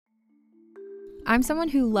I'm someone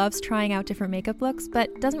who loves trying out different makeup looks,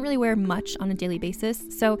 but doesn't really wear much on a daily basis,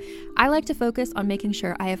 so I like to focus on making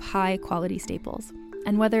sure I have high quality staples.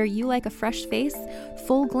 And whether you like a fresh face,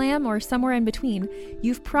 full glam, or somewhere in between,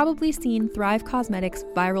 you've probably seen Thrive Causemetics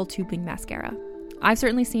Viral Tubing Mascara. I've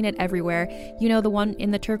certainly seen it everywhere. You know, the one in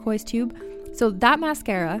the turquoise tube? So that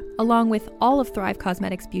mascara, along with all of Thrive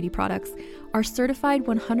Causemetics beauty products, are certified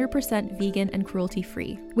 100% vegan and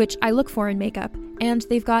cruelty-free, which I look for in makeup, and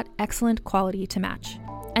they've got excellent quality to match.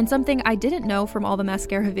 And something I didn't know from all the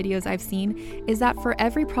mascara videos I've seen is that for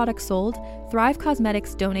every product sold, Thrive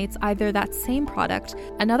Causemetics donates either that same product,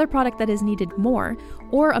 another product that is needed more,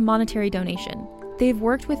 or a monetary donation. They've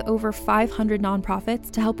worked with over 500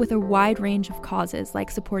 nonprofits to help with a wide range of causes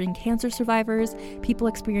like supporting cancer survivors, people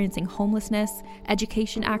experiencing homelessness,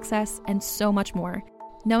 education access, and so much more.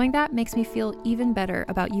 Knowing that makes me feel even better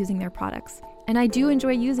about using their products. And I do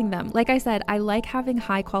enjoy using them. Like I said, I like having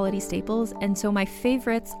high quality staples, and so my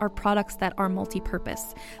favorites are products that are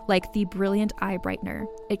multi-purpose, like the Brilliant Eye Brightener.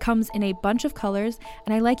 It comes in a bunch of colors,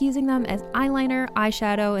 and I like using them as eyeliner,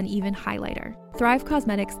 eyeshadow, and even highlighter. Thrive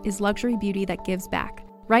Causemetics is luxury beauty that gives back.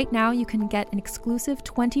 Right now, you can get an exclusive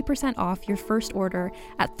 20% off your first order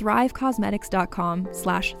at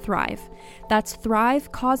thrivecausemetics.com/thrive. That's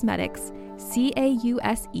Thrive Causemetics,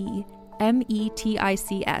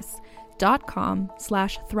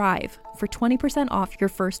 CAUSEMETICS.com/thrive for 20% off your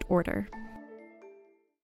first order.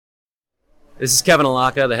 This is Kevin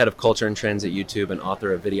Alaka, the head of culture and trends at YouTube and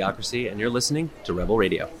author of Videocracy, and you're listening to Rebel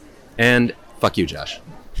Radio. And fuck you, Josh.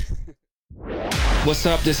 What's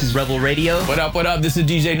up? This is Rebel Radio. What up? What up? This is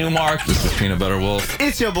DJ Newmark. This is Peanut Butter Wolf.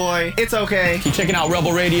 It's your boy. It's okay. Keep checking out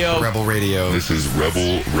Rebel Radio. Rebel Radio. This is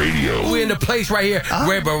Rebel Radio. We're in the place right here.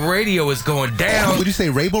 Rebel Radio is going down. Would you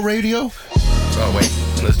say Rebel Radio? Oh, wait.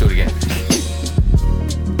 Let's do it again.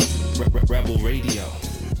 Rebel Radio.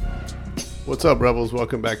 What's up, Rebels?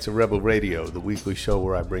 Welcome back to Rebel Radio, the weekly show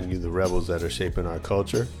where I bring you the rebels that are shaping our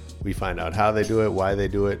culture. We find out how they do it, why they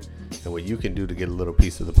do it, and what you can do to get a little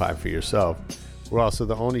piece of the pie for yourself. We're also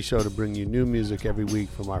the only show to bring you new music every week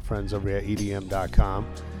from our friends over at EDM.com.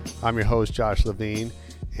 I'm your host, Josh Levine,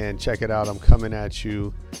 and check it out. I'm coming at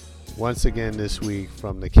you once again this week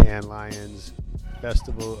from the Cannes Lions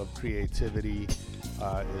Festival of Creativity.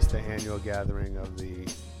 It's the annual gathering of the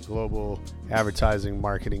global advertising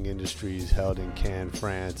marketing industries held in Cannes,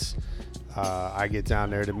 France. I get down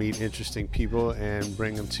there to meet interesting people and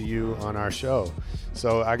bring them to you on our show.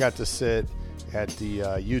 So I got to sit at the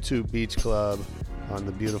YouTube Beach Club on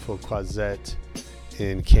the beautiful Croisette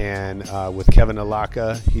in Cannes with Kevin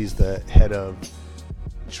Alaka. He's the head of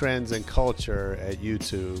trends and culture at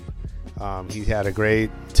YouTube. He had a great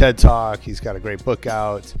TED Talk. He's got a great book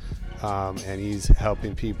out, and he's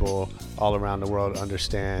helping people all around the world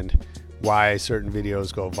understand why certain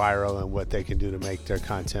videos go viral and what they can do to make their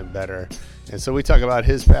content better. And so we talk about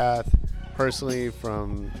his path personally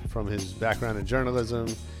from his background in journalism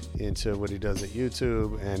into what he does at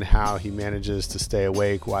YouTube and how he manages to stay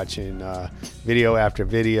awake watching video after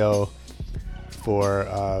video for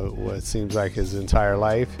what seems like his entire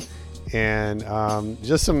life, and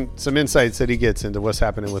just some insights that he gets into what's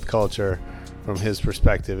happening with culture from his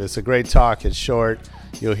perspective. It's a great talk. It's short.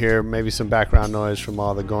 You'll hear maybe some background noise from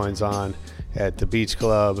all the goings on at the Beach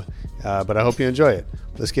Club, but I hope you enjoy it.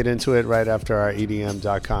 Let's get into it right after our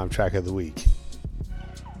EDM.com track of the week.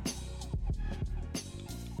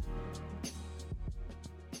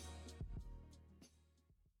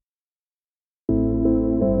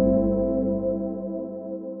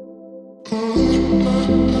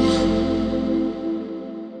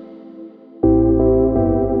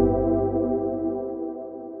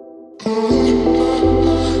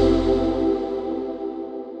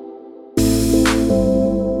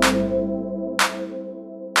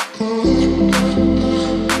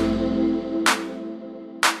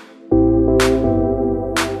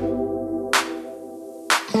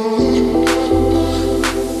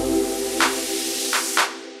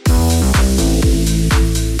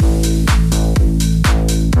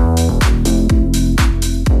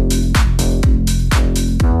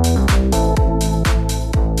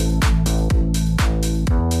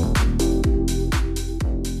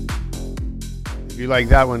 Like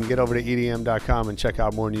that one, get over to EDM.com and check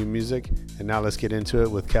out more new music. And now let's get into it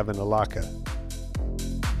with Kevin Alaka.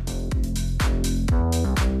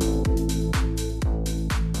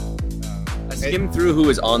 I skimmed through who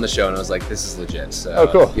was on the show and I was like, this is legit. So, oh,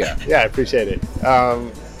 cool. Yeah, I appreciate it.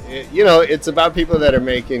 It's about people that are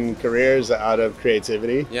making careers out of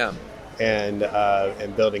creativity. Yeah. And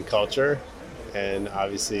building culture. And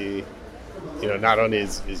obviously, not only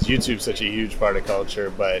is YouTube such a huge part of culture,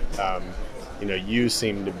 but you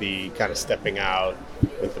seem to be kind of stepping out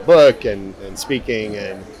with the book and speaking.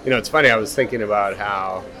 And, it's funny, I was thinking about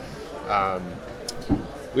how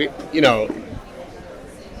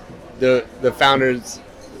the founders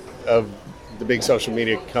of the big social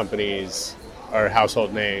media companies are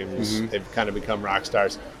household names. Mm-hmm. They've kind of become rock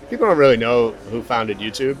stars. People don't really know who founded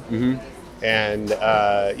YouTube. Mm-hmm. And,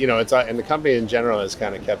 it's and the company in general has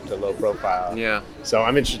kind of kept a low profile. Yeah. So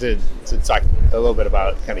I'm interested to talk a little bit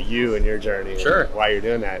about kind of you and your journey. Sure. And why you're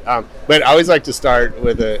doing that. But I always like to start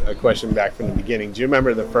with a question back from the beginning. Do you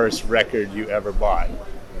remember the first record you ever bought?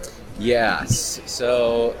 Yes.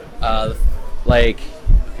 So, okay,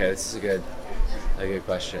 this is a good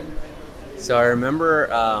question. So I remember,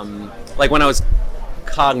 when I was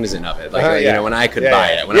cognizant of it, when I could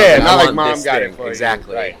buy it. When I was not I like want mom this got thing. it for you.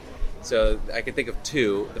 Exactly. Right. So I could think of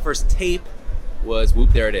two. The first tape was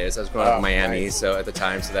Whoop, There It Is. I was growing up in Miami, nice. so at the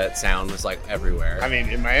time, so that sound was like everywhere. I mean,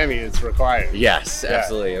 in Miami, it's required. Yes, Yeah.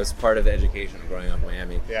 absolutely. It was part of the education of growing up in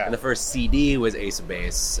Miami. Yeah. And the first CD was Ace of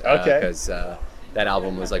Base. Okay. Because that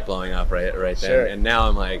album was like blowing up right then. Sure. And now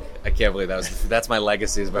I'm like, I can't believe that's my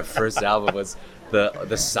legacy. Is my first album was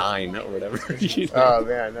the Sign or whatever. Oh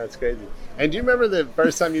man, that's crazy. And do you remember the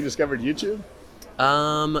first time you discovered YouTube?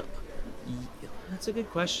 That's a good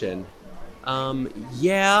question.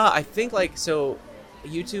 Yeah, I think so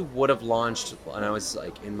YouTube would have launched when I was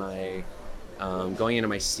like in my going into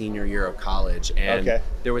my senior year of college, and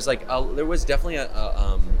there was there was definitely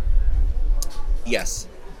yes.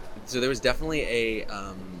 So there was definitely a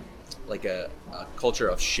culture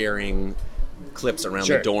of sharing clips around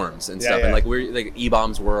the dorms and stuff, and we're like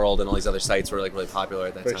eBaum's World and all these other sites were like really popular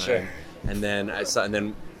at that time. Sure. And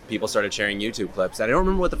then people started sharing YouTube clips. And I don't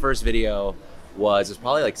remember what the first video was. It was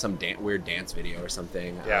probably like some weird dance video or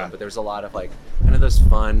something. Yeah. But there was a lot of like kind of those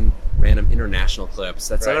fun, random international clips.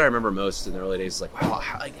 That's Right. what I remember most in the early days. Like, wow,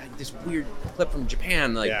 this weird clip from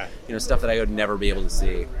Japan, stuff that I would never be able to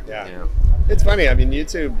see. Yeah. It's funny. I mean,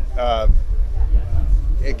 YouTube.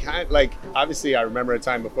 It kind of obviously I remember a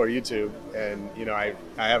time before YouTube, and I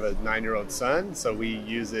have a 9-year-old son, so we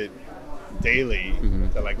use it daily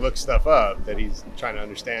to look stuff up that he's trying to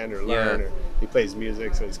understand or learn, or he plays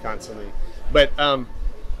music, so he's constantly. But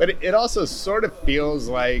it also sort of feels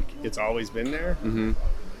like it's always been there. Mm-hmm.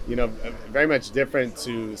 Very much different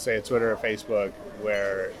to say a Twitter or Facebook,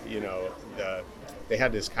 where they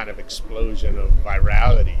had this kind of explosion of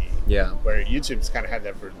virality. Yeah. Where YouTube's kind of had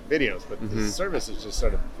that for videos, but the service has just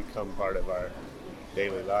sort of become part of our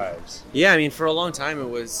daily lives. Yeah, I mean, for a long time it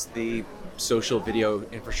was the social video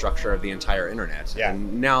infrastructure of the entire internet. Yeah.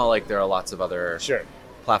 And now there are lots of other Sure.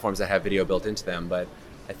 platforms that have video built into them, but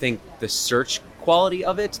I think the search quality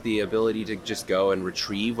of it, the ability to just go and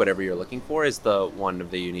retrieve whatever you're looking for, is the one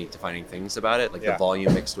of the unique defining things about it. The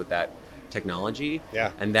volume mixed with that technology.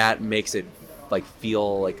 Yeah. And that makes it it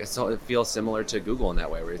feels similar to Google in that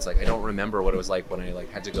way, where it's I don't remember what it was like when I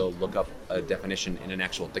had to go look up a definition in an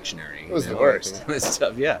actual dictionary. It was the worst. This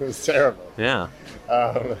stuff, yeah. It was terrible. Yeah.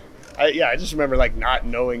 I just remember not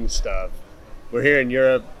knowing stuff. We're here in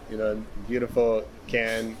Europe, beautiful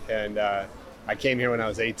Cannes, and I came here when I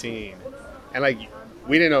was 18, and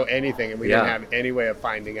we didn't know anything, and we didn't have any way of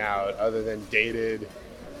finding out other than dated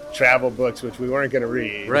travel books, which we weren't going to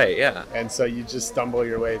read. Right, yeah. And so you just stumble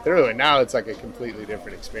your way through, and now it's a completely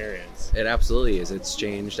different experience. It absolutely is. It's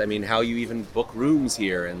changed. I mean, how you even book rooms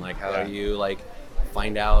here, and how you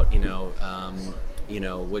find out,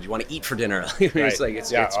 what you want to eat for dinner. It's Right.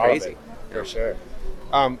 it's all crazy. of it, for sure.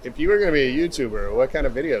 If you were going to be a YouTuber, what kind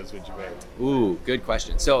of videos would you make? Ooh, good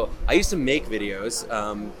question. So I used to make videos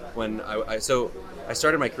when I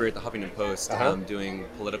started my career at the Huffington Post doing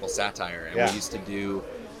political satire, and we used to do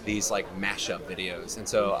these mashup videos. And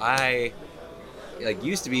so I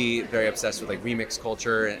used to be very obsessed with remix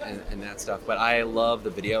culture and that stuff, but I love the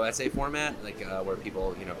video essay format, where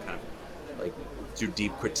people kind of do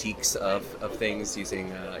deep critiques of things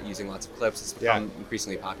using lots of clips. It's become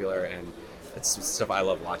increasingly popular, and it's stuff I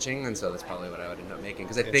love watching, and so that's probably what I would end up making,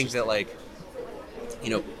 because I think that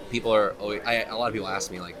people are always, a lot of people ask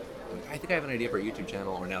me I think I have an idea for a YouTube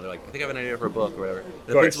channel, or now they're I think I have an idea for a book or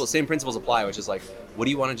whatever. The same principles apply, which is what do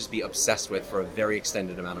you want to just be obsessed with for a very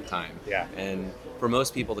extended amount of time? Yeah. And for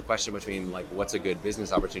most people, the question between what's a good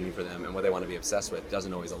business opportunity for them and what they want to be obsessed with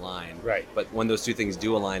doesn't always align. Right. But when those two things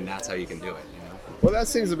do align, that's how you can do it. Well, that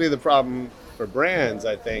seems to be the problem for brands,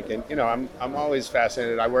 I think. And I'm always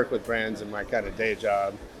fascinated. I work with brands in my kind of day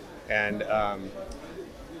job, and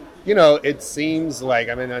it seems I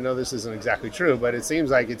know this isn't exactly true, but it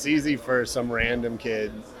seems like it's easy for some random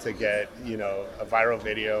kid to get, a viral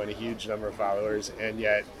video and a huge number of followers, and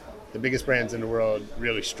yet the biggest brands in the world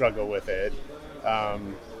really struggle with it.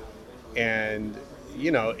 And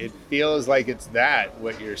it feels like it's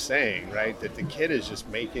what you're saying, right? That the kid is just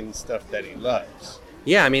making stuff that he loves.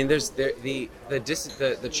 Yeah, I mean, there's the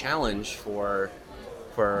challenge for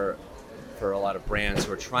a lot of brands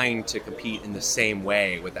who are trying to compete in the same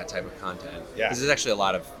way with that type of content. Yeah. Because there's actually a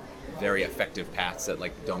lot of very effective paths that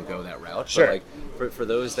like don't go that route. Sure. But like for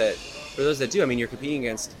those that do, I mean, you're competing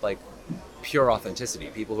against like pure authenticity,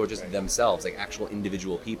 people who are just themselves, like actual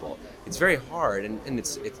individual people. It's very hard, and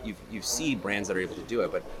it's you see brands that are able to do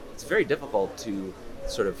it, but it's very difficult to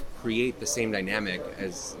sort of create the same dynamic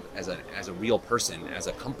as a real person, as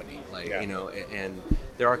a company, and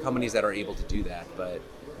there are companies that are able to do that, but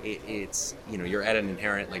it's you're at an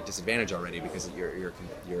inherent like disadvantage already because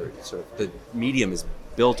you're sort of the medium is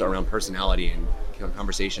built around personality and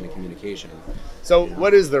conversation and communication. So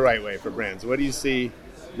what is the right way for brands? What do you see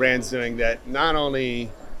brands doing that not only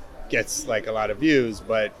gets like a lot of views,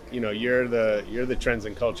 but you're the trends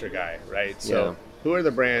and culture guy, right? So who are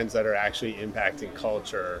the brands that are actually impacting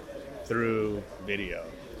culture through video?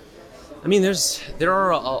 I mean, there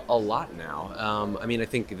are a lot now. I mean, I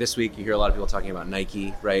think this week you hear a lot of people talking about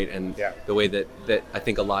Nike, right? And the way that I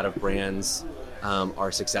think a lot of brands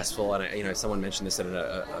are successful. And someone mentioned this at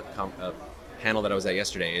a panel that I was at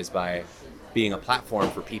yesterday, is by being a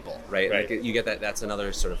platform for people, right? Like you get that. That's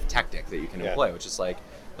another sort of tactic that you can employ, which is like,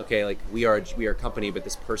 okay, like we are a company, but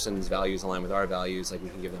this person's values align with our values. Like we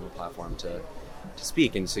can give them a platform to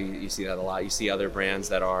speak. And so you see that a lot. You see other brands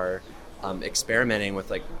that are experimenting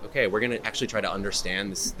with like, okay, we're going to actually try to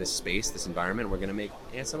understand this space, this environment. We're going to make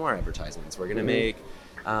ASMR advertisements. We're going to make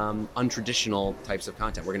untraditional types of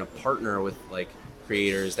content. We're going to partner with like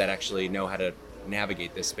creators that actually know how to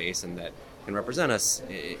navigate this space and that can represent us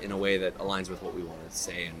in a way that aligns with what we want to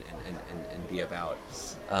say and be about.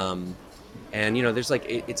 And there's like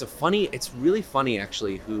it's really funny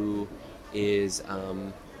actually who is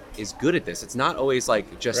good at this. It's not always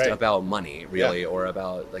like just about money really, or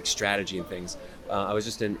about like strategy and things. I was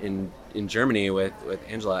just in Germany with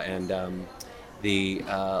Angela, and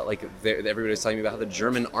everybody was telling me about how the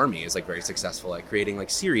German army is like very successful at creating like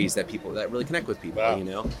series that really connect with people.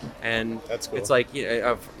 Wow. And that's cool. It's like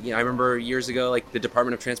I remember years ago, like the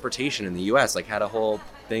Department of Transportation in the U.S. like had a whole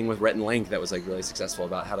thing with Rhett and Link that was like really successful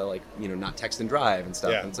about how to like not text and drive and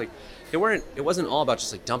stuff. And it's like it wasn't all about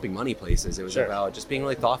just like dumping money places. It was about just being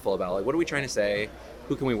really thoughtful about like, what are we trying to say?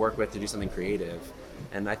 Who can we work with to do something creative?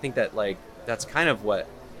 And I think that like that's kind of what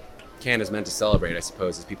Cannes is meant to celebrate, I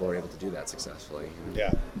suppose, is people are able to do that successfully.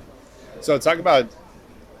 Yeah. So talk about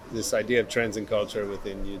this idea of trends and culture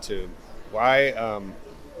within YouTube. Why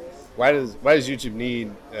does YouTube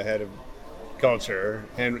need a head of culture,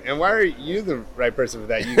 and why are you the right person for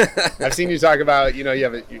that? I've seen you talk about you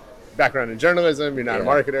have a background in journalism. You're not a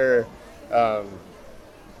marketer.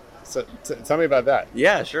 So tell me about that.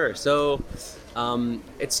 Yeah, sure. So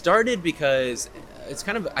it started because it's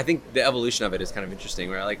kind of, I think the evolution of it is kind of interesting,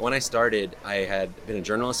 where like when I started, I had been a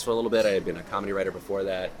journalist for a little bit. I had been a comedy writer before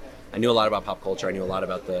that. I knew a lot about pop culture. I knew a lot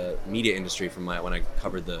about the media industry from when I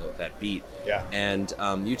covered that beat. Yeah. And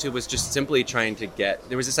YouTube was just simply trying to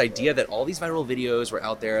there was this idea that all these viral videos were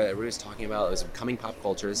out there that everybody was talking about. It was becoming pop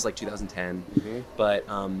culture. This is like 2010. Mm-hmm. But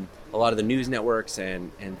a lot of the news networks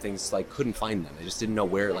and things like couldn't find them. They just didn't know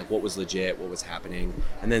where, like what was legit, what was happening.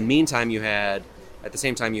 And then meantime, at the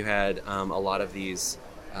same time, you had a lot of these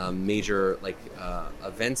major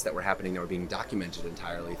events that were happening that were being documented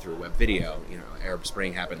entirely through web video. Arab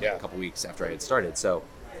Spring happened a couple weeks after I had started. So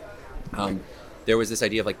there was this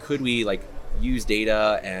idea of like, could we like use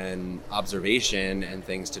data and observation and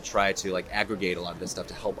things to try to like aggregate a lot of this stuff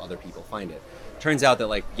to help other people find it. Turns out that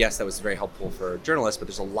like, yes, that was very helpful for journalists, but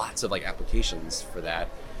there's lots of like applications for that.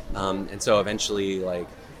 And so eventually like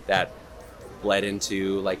that bled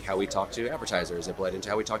into like how we talk to advertisers. It bled into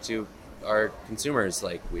how we talk to our consumers.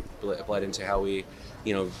 Like we bled into how we,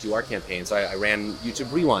 do our campaigns. So I ran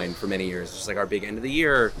YouTube Rewind for many years, just like our big end of the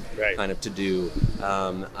year kind of to do.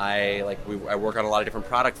 I work on a lot of different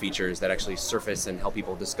product features that actually surface and help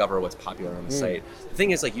people discover what's popular on the site. The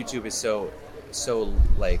thing is, like YouTube is so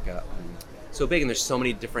big, and there's so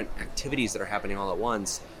many different activities that are happening all at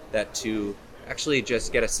once that to actually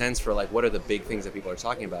just get a sense for like what are the big things that people are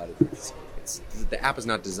talking about. The app is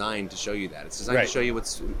not designed to show you that. It's designed to show you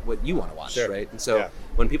what you want to watch, right? And so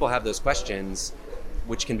when people have those questions,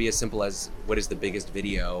 which can be as simple as what is the biggest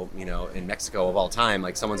video, in Mexico of all time,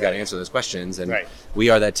 like someone's got to answer those questions, and we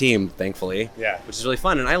are that team, thankfully, which is really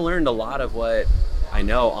fun. And I learned a lot of what I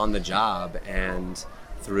know on the job and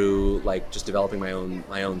through like just developing my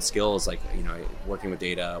own skills, like working with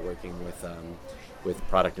data, working with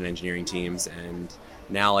product and engineering teams, and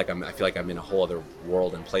now like I feel like I'm in a whole other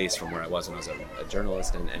world and place from where I was when I was a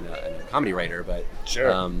journalist and a comedy writer. But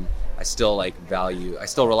Sure. I still I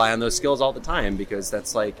still rely on those skills all the time, because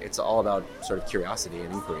that's like, it's all about sort of curiosity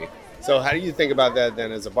and inquiry. So how do you think about that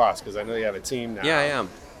then as a boss? Because I know you have a team now. Yeah, I am.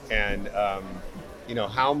 And,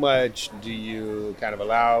 how much do you kind of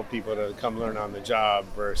allow people to come learn on the job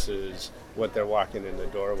versus what they're walking in the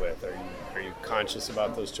door with? Are you conscious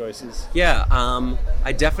about those choices? Yeah,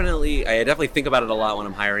 I definitely think about it a lot when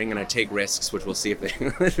I'm hiring, and I take risks, which we'll see if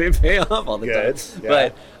they pay off all the Good. time. Yeah.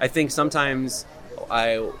 But I think sometimes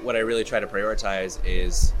what I really try to prioritize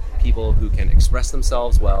is people who can express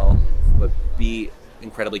themselves well, but be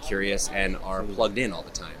incredibly curious and are plugged in all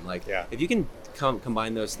the time. Like, if you can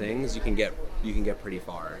combine those things, you can get pretty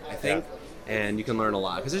far, I think. Yeah. And you can learn a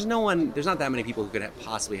lot, because there's not that many people who could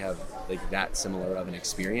possibly have like that similar of an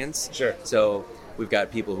experience. Sure. So we've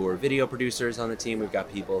got people who are video producers on the team. We've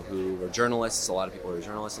got people who are journalists. A lot of people who are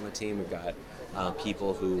journalists on the team. We've got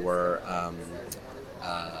people who were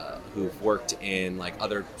who've worked in like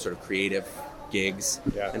other sort of creative gigs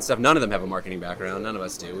and stuff. None of them have a marketing background. None of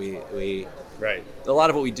us do. We right. A lot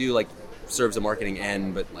of what we do like serves a marketing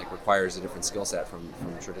end, but like requires a different skill set from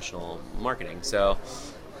traditional marketing. So,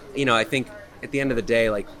 I think at the end of the day,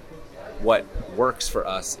 like, what works for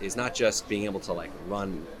us is not just being able to like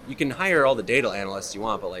run. You can hire all the data analysts you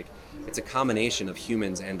want, but like, it's a combination of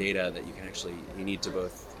humans and data that you need to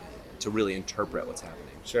really interpret what's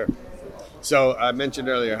happening. Sure. So I mentioned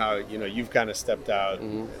earlier how you've kind of stepped out,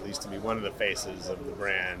 at least to be one of the faces of the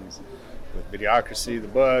brand, with Videocracy, the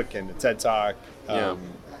book, and the TED Talk.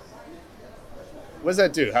 What does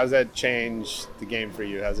that do? How does that change the game for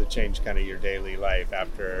you? How does it change kind of your daily life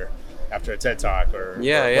after a TED Talk or a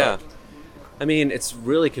book? I mean, it's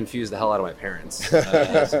really confused the hell out of my parents,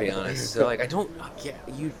 to be honest. So, like, I don't get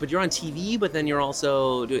you, but you're on TV, but then you're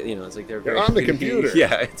also doing, it's like they're on the computer.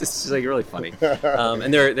 Yeah, it's just like really funny,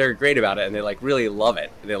 and they're great about it, and they like really love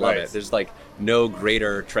it. They love it. There's like no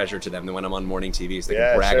greater treasure to them than when I'm on morning TV, so they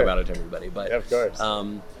can brag about it to everybody. But of course,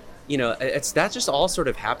 that just all sort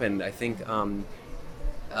of happened. I think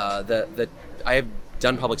I've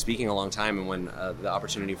done public speaking a long time, and when the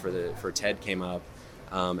opportunity for TED came up.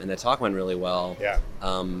 And the talk went really well. Yeah.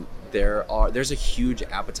 There's a huge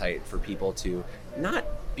appetite for people to not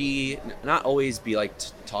always be like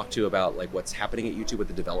talked to about like what's happening at YouTube, what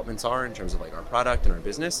the developments are in terms of like our product and our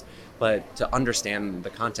business, but to understand the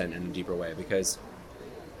content in a deeper way, because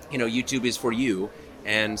YouTube is for you,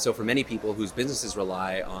 and so for many people whose businesses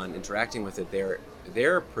rely on interacting with it,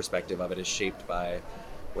 their perspective of it is shaped by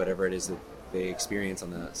whatever it is that they experience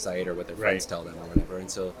on the site or what their friends tell them or whatever,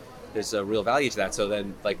 and so. There's a real value to that. So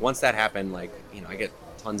then, like, once that happened, like, I get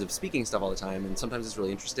tons of speaking stuff all the time, and sometimes it's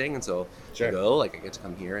really interesting. And so I go, like, I get to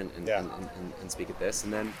come here and speak at this,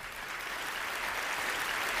 and then.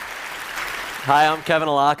 Hi, I'm Kevin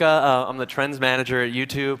Alaka. I'm the trends manager at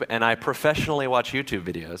YouTube, and I professionally watch YouTube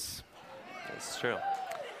videos. It's true.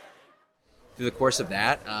 Through the course of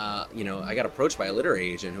that, I got approached by a literary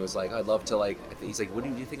agent who was like, I'd love to like, he's like, what do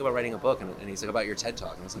you think about writing a book? And he's like, about your TED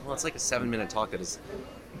Talk. And I was like, well, it's like a 7-minute talk that is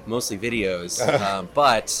mostly videos.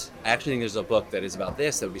 But I actually think there's a book that is about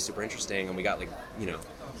this that would be super interesting. And we got like,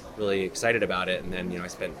 really excited about it. And then, I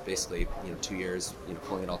spent basically, 2 years,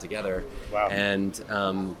 pulling it all together. Wow. And,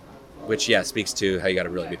 which, speaks to how you got to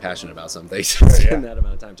really be passionate about something. In that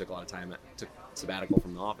amount of time, took a lot of time, took sabbatical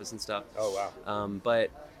from the office and stuff. Oh, wow.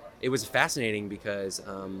 But it was fascinating because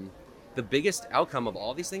the biggest outcome of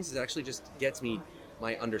all these things is it actually just gets me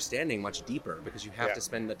my understanding much deeper, because you have to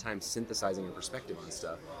spend the time synthesizing your perspective on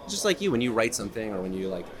stuff. It's just like when you write something or when you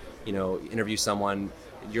like, interview someone,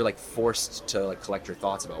 you're like forced to like collect your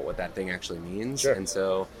thoughts about what that thing actually means. Sure. And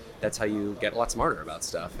so that's how you get a lot smarter about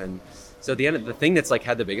stuff. And so at the end of the thing that's like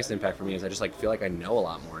had the biggest impact for me is I just like feel like I know a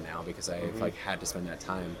lot more now because I've like had to spend that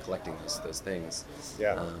time collecting those things.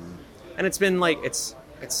 Yeah. And it's been like, it's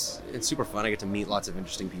super fun. I get to meet lots of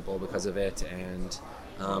interesting people because of it, and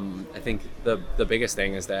I think the biggest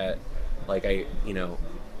thing is that like I'm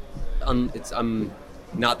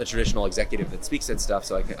not the traditional executive that speaks at stuff,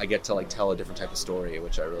 so I get to like tell a different type of story,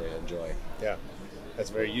 which I really enjoy. Yeah,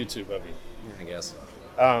 that's very YouTube of you, I guess.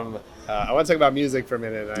 I want to talk about music for a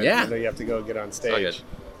minute. I know you have to go get on stage.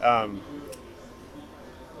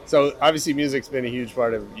 So obviously music's been a huge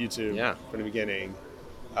part of YouTube from the beginning.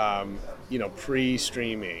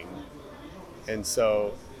 Pre-streaming. And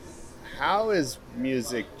so how is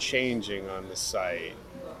music changing on the site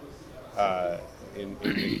in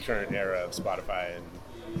the current era of Spotify and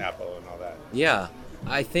Apple and all that? Yeah,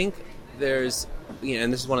 I think there's,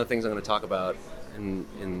 and this is one of the things I'm going to talk about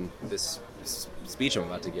in this speech I'm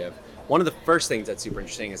about to give. one of the first things that's super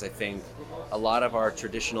interesting is I think a lot of our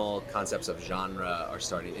traditional concepts of genre are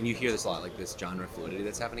starting, and you hear this a lot, like this genre fluidity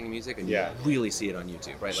that's happening in music, and you really see it on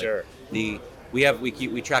YouTube, right? Sure. Like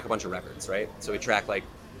we track a bunch of records, right? So we track like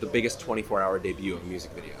the biggest 24-hour debut of a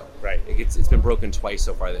music video. Right. It's been broken twice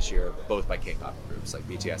so far this year, both by K-pop groups like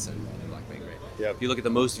BTS and Blackpink, right? Yep. If you look at the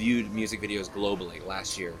most viewed music videos globally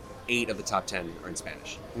last year, 8 of the top 10 are in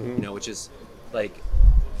Spanish. You know, which is like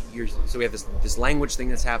so we have this language thing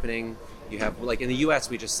that's happening. You have, like, in the U.S.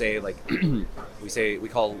 we just say, like, we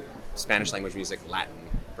call Spanish language music Latin,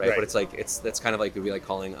 right? But it's like that's kind of like it'd be like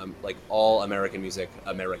calling like all American music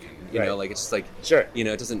American, you know, like it's just like you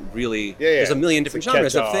know, it doesn't really. There's a million different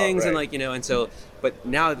genres of things, and like, you know, and so but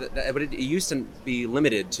now but it used to be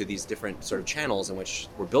limited to these different sort of channels in which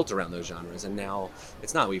were built around those genres, and now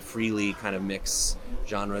it's not. We freely kind of mix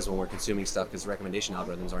genres when we're consuming stuff because recommendation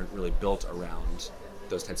algorithms aren't really built around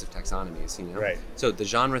those types of taxonomies, you know? Right. So the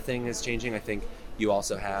genre thing is changing. I think you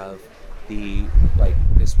also have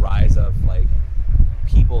this rise of like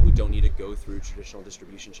people who don't need to go through traditional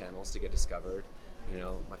distribution channels to get discovered. You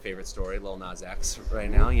know, my favorite story, Lil Nas X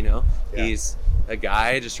right now, you know, he's a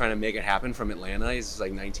guy just trying to make it happen from Atlanta. He's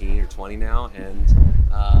like 19 or 20 now, and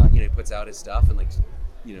you know, he puts out his stuff and like,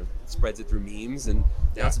 you know, spreads it through memes, and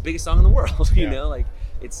now it's the biggest song in the world, you know, like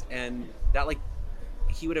and that, like,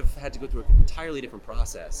 he would have had to go through an entirely different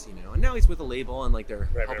process, you know, and now he's with a label and like they're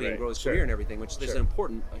helping him grow his career and everything, which there's a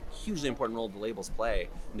hugely important role the labels play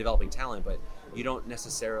in developing talent, but you don't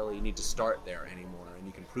necessarily need to start there anymore, and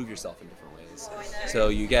you can prove yourself in different ways. So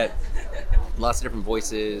you get lots of different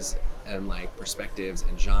voices and like perspectives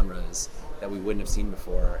and genres that we wouldn't have seen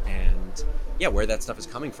before, and where that stuff is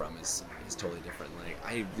coming from is totally different. Like,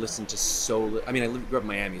 I listen to I grew up in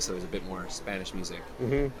Miami, so there's a bit more Spanish music,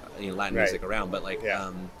 you know, Latin music around, but like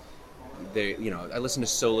you know, I listen to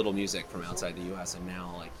so little music from outside the U.S., and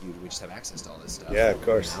now like we just have access to all this stuff. Yeah, of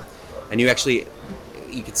course. You know? And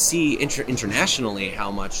you could see internationally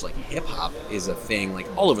how much like hip hop is a thing like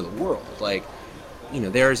all over the world. Like, you know,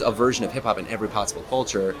 there's a version of hip hop in every possible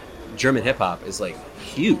culture. German hip hop is like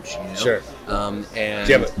huge, you know? Sure. And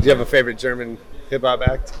do you have a favorite German hip hop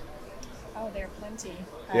act? Oh, there are plenty.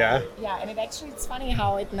 Yeah, and it's funny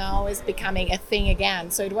how it now is becoming a thing again.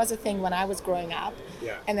 So it was a thing when I was growing up,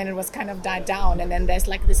 and then it was kind of died down, and then there's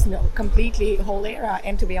like this completely whole era.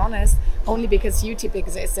 And to be honest, only because YouTube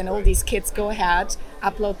exists and all these kids go ahead,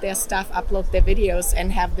 upload their stuff, upload their videos,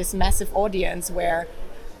 and have this massive audience where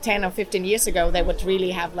 10 or 15 years ago they would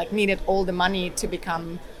really have like needed all the money to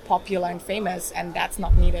become popular and famous, and that's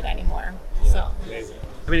not needed anymore. So amazing.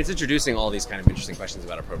 I mean, it's introducing all these kind of interesting questions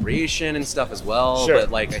about appropriation and stuff as well. Sure.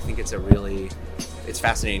 But like, I think it's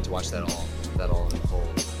fascinating to watch that all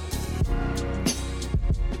unfold.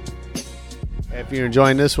 If you're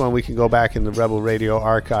enjoying this one, we can go back in the Rebel Radio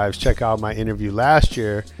archives. Check out my interview last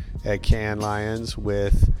year at Cannes Lions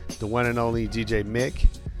with the one and only DJ Mick.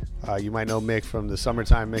 You might know Mick from the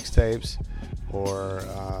Summertime mixtapes or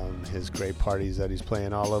his great parties that he's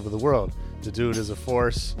playing all over the world. The dude is a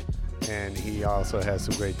force, and he also has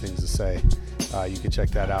some great things to say. You can check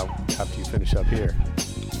that out after you finish up here.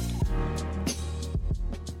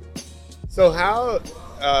 So how,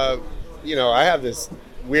 you know, I have this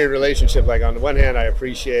weird relationship. Like, on the one hand, I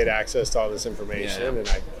appreciate access to all this information,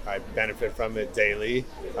 and I benefit from it daily.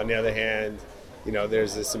 On the other hand, you know,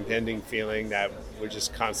 there's this impending feeling that we're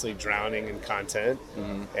just constantly drowning in content.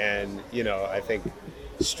 And, you know, I think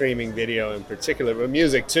streaming video in particular, but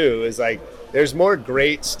music too, is like, there's more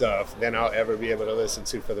great stuff than I'll ever be able to listen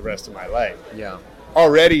to for the rest of my life. Yeah.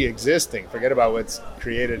 Already existing. Forget about what's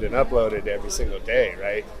created and uploaded every single day,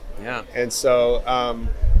 right? Yeah. And so, and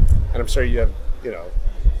I'm sure you have, you know,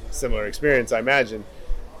 similar experience, I imagine.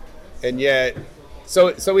 And yet,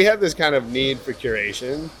 so we have this kind of need for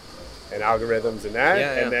curation and algorithms and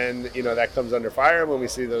that, and then, you know, that comes under fire when we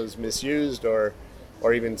see those misused, or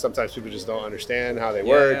even sometimes people just don't understand how they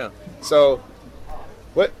work. So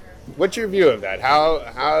what's your view of that?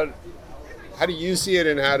 How do you see it,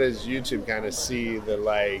 and how does YouTube kind of see the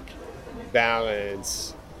like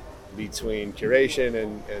balance between curation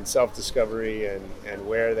and self-discovery and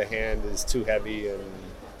where the hand is too heavy and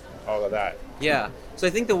all of that? Yeah. So I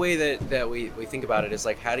think the way that we think about it is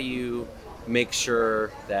like, how do you make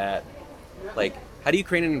sure that, like, how do you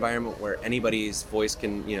create an environment where anybody's voice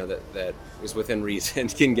can, you know, that is within reason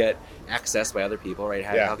can get accessed by other people, right?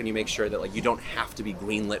 How can you make sure that, like, you don't have to be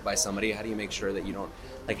greenlit by somebody? How do you make sure that you don't,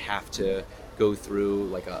 like, have to go through,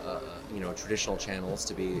 like, you know, traditional channels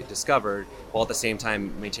to be discovered, while at the same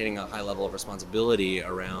time maintaining a high level of responsibility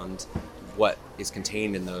around what is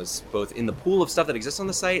contained in those, both in the pool of stuff that exists on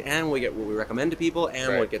the site and what we recommend to people,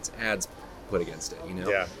 and what gets ads put against it, you know?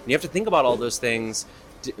 Yeah. And you have to think about all those things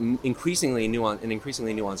increasingly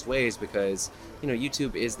nuanced ways, because, you know,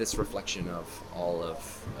 YouTube is this reflection of all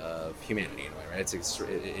of humanity in a way, right?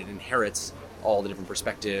 It inherits all the different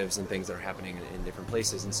perspectives and things that are happening in different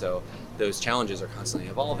places, and so those challenges are constantly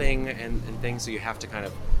evolving and things. So you have to kind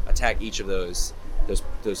of attack each of those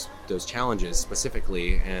challenges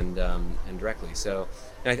specifically and directly. So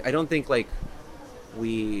I don't think like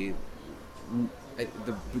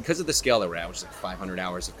because of the scale that we're at, which is like 500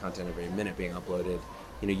 hours of content every minute being uploaded,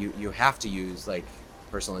 you know, you have to use like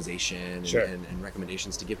personalization and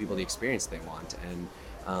recommendations to give people the experience they want, and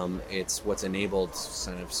it's what's enabled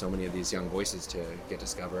kind of so many of these young voices to get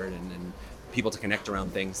discovered and people to connect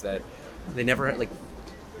around things that they never like,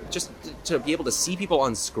 just to be able to see people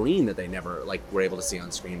on screen that they never like were able to see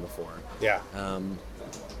on screen before. Yeah.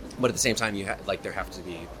 But at the same time, there have to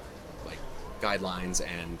be like guidelines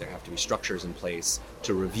and there have to be structures in place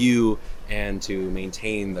to review and to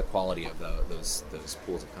maintain the quality of those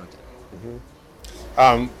pools of content.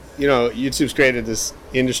 Mm-hmm. You know, YouTube's created this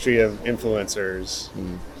industry of influencers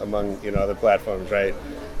among, you know, other platforms, right?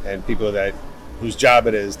 And people whose job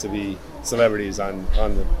it is to be celebrities on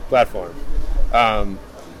the platform.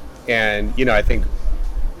 And, you know, I think,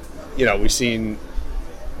 you know, we've seen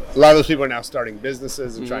a lot of those people are now starting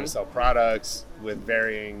businesses and trying to sell products with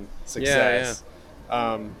varying success.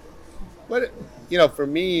 But, you know, for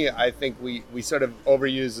me, I think we sort of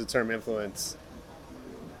overuse the term influence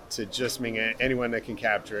to just mean anyone that can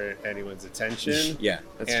capture anyone's attention. Yeah,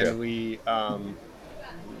 that's true. And we,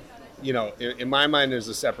 you know, in my mind, there's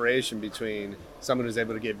a separation between someone who's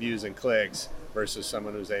able to get views and clicks versus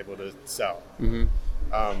someone who's able to sell.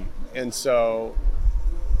 Mm-hmm. And so,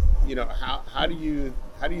 you know, how do you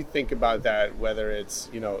think about that? Whether it's,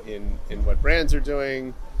 you know, in what brands are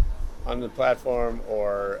doing on the platform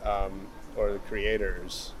or the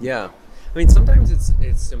creators. Yeah, I mean, sometimes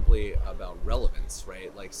it's simply about relevance,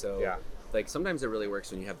 right? Like, so, like sometimes it really works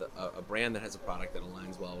when you have a brand that has a product that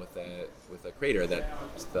aligns well with a creator that,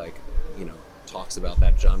 like, you know, talks about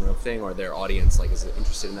that genre of thing, or their audience like is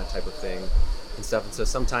interested in that type of thing and stuff. And so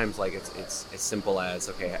sometimes like it's as simple as,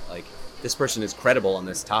 okay, like this person is credible on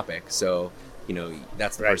this topic, so, you know,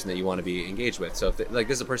 that's the person that you want to be engaged with. So if like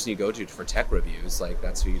this is a person you go to for tech reviews, like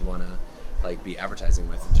that's who you'd want to like be advertising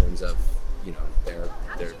with in terms of, you know, their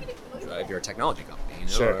if you're a technology company,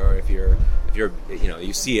 you know, or if you're you know,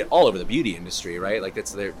 you see it all over the beauty industry, right? Like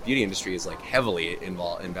the beauty industry is like heavily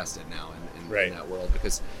invested now in that world,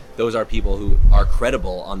 because those are people who are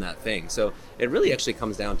credible on that thing. So it really actually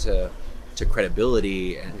comes down to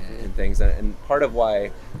credibility and things. And part of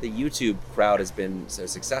why the YouTube crowd has been so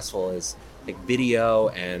successful is like video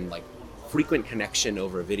and like frequent connection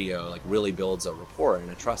over video like really builds a rapport and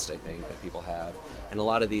a trust, I think, that people have. And a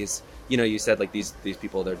lot of these, you know, you said like these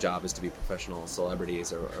people, their job is to be professional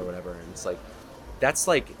celebrities or whatever, and it's like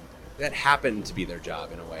that happened to be their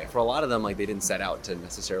job in a way. For a lot of them, like they didn't set out to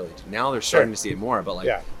necessarily do. Now they're starting to see it more, but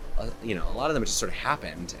like you know, a lot of them it just sort of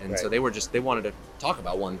happened, and so they wanted to talk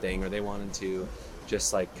about one thing, or they wanted to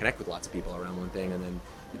just like connect with lots of people around one thing, and then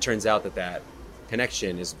it turns out that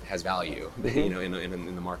connection has value, you know, in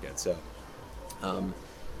the market. So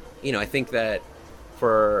you know, I think that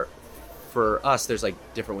for us, there's like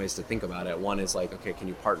different ways to think about it. One is like, okay, can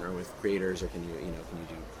you partner with creators, or can you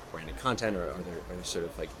do branded content, or are there sort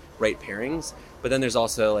of like right pairings? But then there's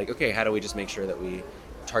also like, okay, how do we just make sure that we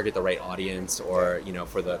target the right audience, or, you know,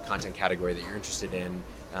 for the content category that you're interested in,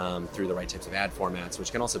 through the right types of ad formats,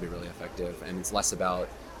 which can also be really effective. And it's less about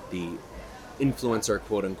the influencer,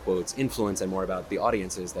 quote unquote, influence, and more about the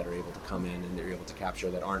audiences that are able to come in and they're able to capture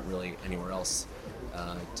that aren't really anywhere else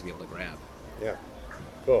to be able to grab. Yeah.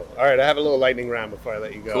 Cool. All right, I have a little lightning round before I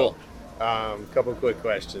let you go. Cool. Couple quick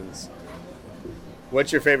questions.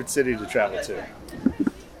 What's your favorite city to travel to?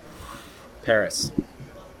 Paris.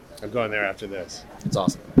 I'm going there after this. It's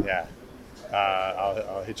awesome. Yeah.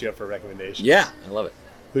 I'll hit you up for recommendations. Yeah, I love it.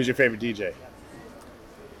 Who's your favorite DJ?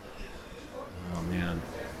 Oh man,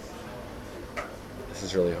 this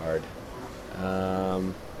is really hard.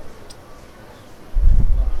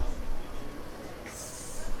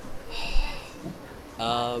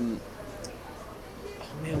 Oh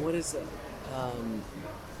man, what is it? I'm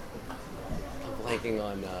blanking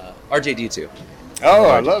on RJD2. Oh,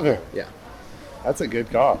 I love him. Yeah, that's a good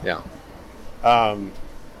call. Yeah.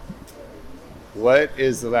 What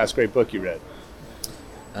is the last great book you read?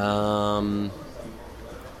 What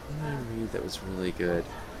did I read that was really good?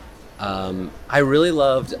 I really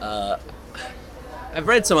loved. I've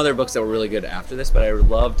read some other books that were really good after this, but I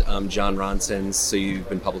loved John Ronson's "So You've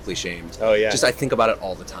Been Publicly Shamed." Oh yeah. Just I think about it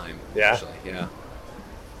all the time. Yeah. Actually. Yeah.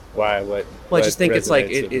 Why? What? Well, I just think it's like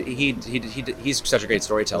resonates he's such a great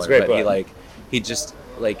storyteller, It's a great but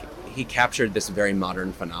book. he captured this very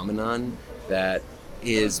modern phenomenon that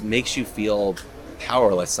makes you feel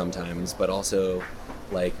powerless sometimes, but also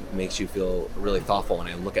like makes you feel really thoughtful when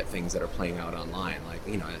I look at things that are playing out online. Like,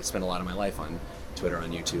 you know, I spend a lot of my life on Twitter,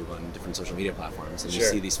 on YouTube, on different social media platforms, and you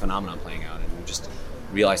see these phenomena playing out, and you just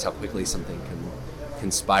realize how quickly something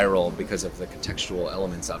can spiral because of the contextual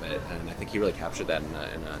elements of it. And I think he really captured that in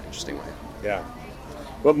an interesting way. Yeah.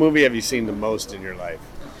 What movie have you seen the most in your life?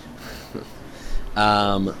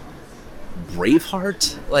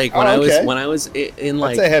 Braveheart. Like when I was in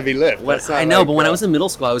like, that's a heavy lift. I know, but when I was in middle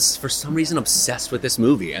school, I was for some reason obsessed with this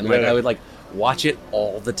movie, and like I would like watch it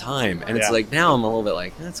all the time. And it's like now I'm a little bit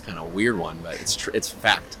like, that's kind of a weird one, but it's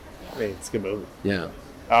fact. I mean, it's a good movie. Yeah.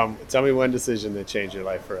 Tell me one decision that changed your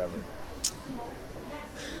life forever.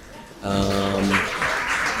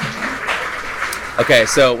 Okay,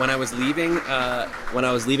 so when I was leaving, I went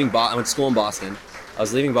to school in Boston. I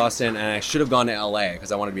was leaving Boston, and I should have gone to LA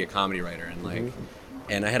because I wanted to be a comedy writer, and like,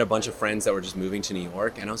 and I had a bunch of friends that were just moving to New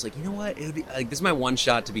York, and I was like, you know what? It would be like, this is my one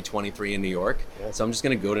shot to be 23 in New York, so I'm just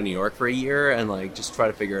gonna go to New York for a year and like just try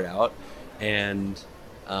to figure it out. And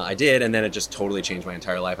I did, and then it just totally changed my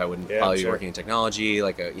entire life. I wouldn't probably be working in technology,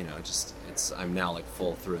 like I'm now like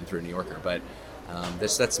full through and through New Yorker, but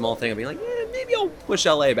that small thing of being like, maybe I'll push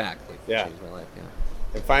LA back. Like, changed my life. Yeah.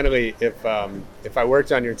 And finally, if I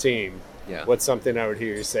worked on your team, yeah, what's something I would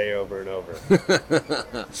hear you say over and over?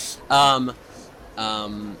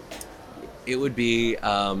 It would be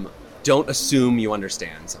don't assume you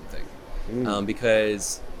understand something,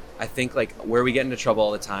 because I think like where we get into trouble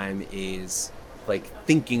all the time is like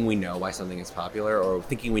thinking we know why something is popular, or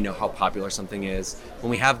thinking we know how popular something is, when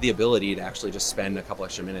we have the ability to actually just spend a couple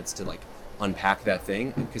extra minutes to like unpack that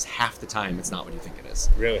thing, because half the time it's not what you think it is.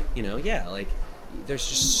 Really? You know, yeah, like there's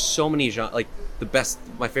just so many like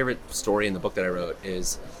my favorite story in the book that I wrote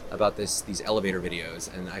is about these elevator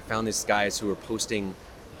videos, and I found these guys who were posting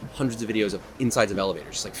hundreds of videos of insides of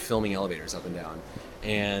elevators, just like filming elevators up and down.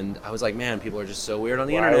 And I was like, man, people are just so weird on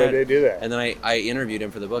the internet. Why would they do that? And then I interviewed him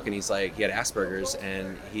for the book, and he's like, he had Asperger's,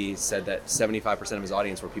 and he said that 75% of his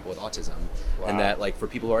audience were people with autism. Wow. And that like for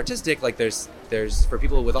people who are autistic, like there's for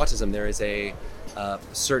people with autism, there is a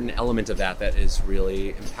certain element of that is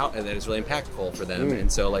really impactful for them.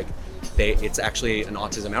 And so like it's actually an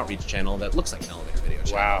autism outreach channel that looks like an elevator video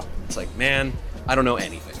channel. Wow. It's like, man, I don't know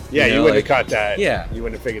anything. Yeah, you wouldn't have caught that. Yeah. You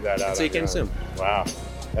wouldn't have figured that out. So you can assume. Wow.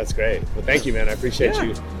 That's great. Well, thank you, man. I appreciate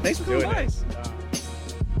you. Thanks for coming by.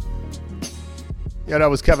 Yeah, that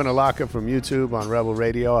was Kevin Alaka from YouTube on Rebel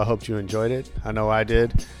Radio. I hope you enjoyed it. I know I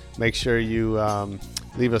did. Make sure you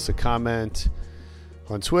leave us a comment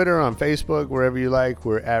on Twitter, on Facebook, wherever you like.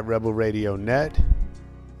 We're at Rebel Radio Net.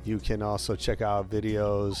 You can also check out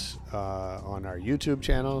videos on our YouTube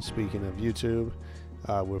channel. Speaking of YouTube,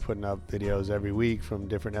 we're putting up videos every week from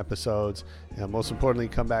different episodes. And most importantly,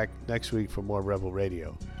 come back next week for more Rebel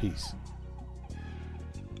Radio. Peace.